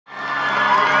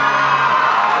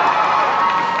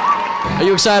Are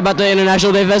you excited about the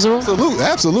International Day Festival?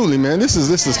 Absolutely, man. This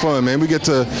is fun, man. We get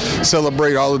to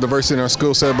celebrate all the diversity in our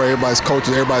school, celebrate everybody's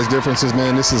culture, everybody's differences,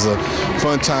 man. This is a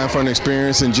fun time, fun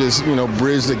experience, and just,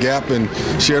 bridge the gap and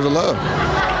share the love.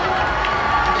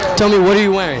 Tell me, what are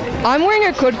you wearing? I'm wearing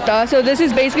a kurta, so this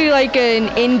is basically like an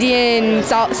Indian,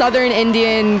 southern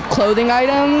Indian clothing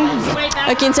item.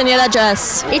 A quinceañera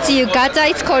dress. It's yukata,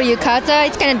 it's called yukata.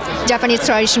 It's kind of Japanese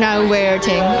traditional wear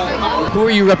thing. Who are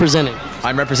you representing?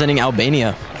 I'm representing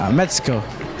Albania. Mexico.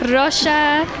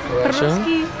 Russia.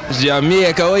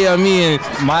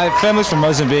 My family's from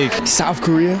Mozambique. South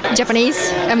Korea. Japanese.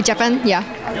 Japan, yeah.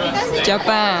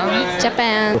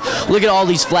 Japan. Look at all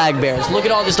these flag bearers. Look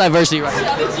at all this diversity right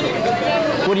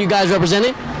here. What are you guys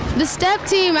representing? The STEP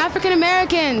team, African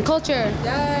American culture.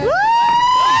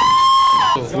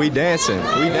 We dancing.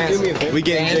 We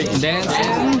getting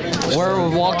Dancing. We're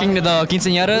walking to the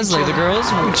quinceañeras, like the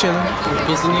girls. We're chilling.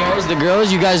 Quinceañeras, the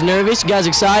girls. You guys nervous? You guys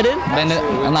excited?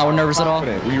 I'm not nervous at all.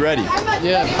 We ready?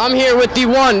 Yeah. I'm here with the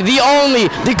one, the only,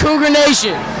 the Cougar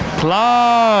Nation.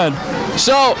 Claude.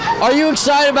 So, are you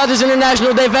excited about this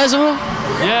International Day Festival?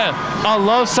 Yeah, I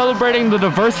love celebrating the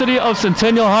diversity of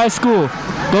Centennial High School.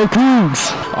 Go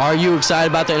Cougs! Are you excited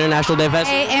about the International Day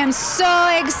Festival? I am so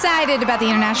excited about the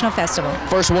International Festival.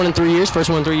 First one in 3 years?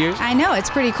 I know, it's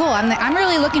pretty cool. I'm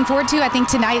really looking forward to. I think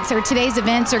today's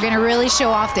events are going to really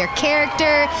show off their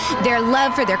character, their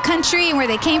love for their country and where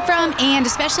they came from, and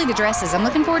especially the dresses. I'm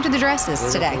looking forward to the dresses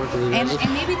today. And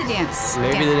maybe the dance.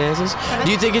 Maybe the dances?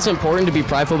 Do you think it's important to be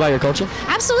prideful about your culture?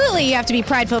 Absolutely, you have to be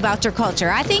prideful about your culture.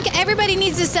 I think everybody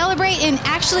needs to celebrate and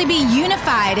actually be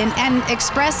unified and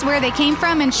express where they came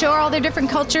from and show all their different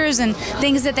cultures and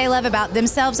things that they love about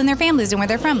themselves and their families and where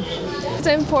they're from. It's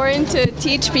important to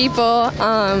teach people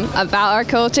about our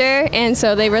culture, and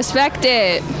so they respect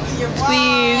it.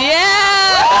 Please, yeah!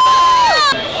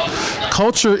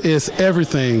 Culture is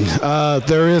everything.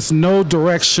 There is no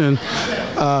direction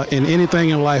in anything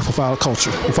in life without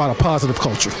culture, without a positive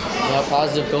culture.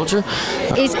 Positive culture?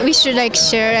 We should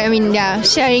share.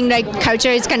 Sharing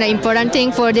culture is kind of important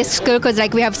thing for this school because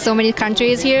we have so many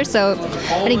countries here. So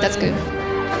I think that's good.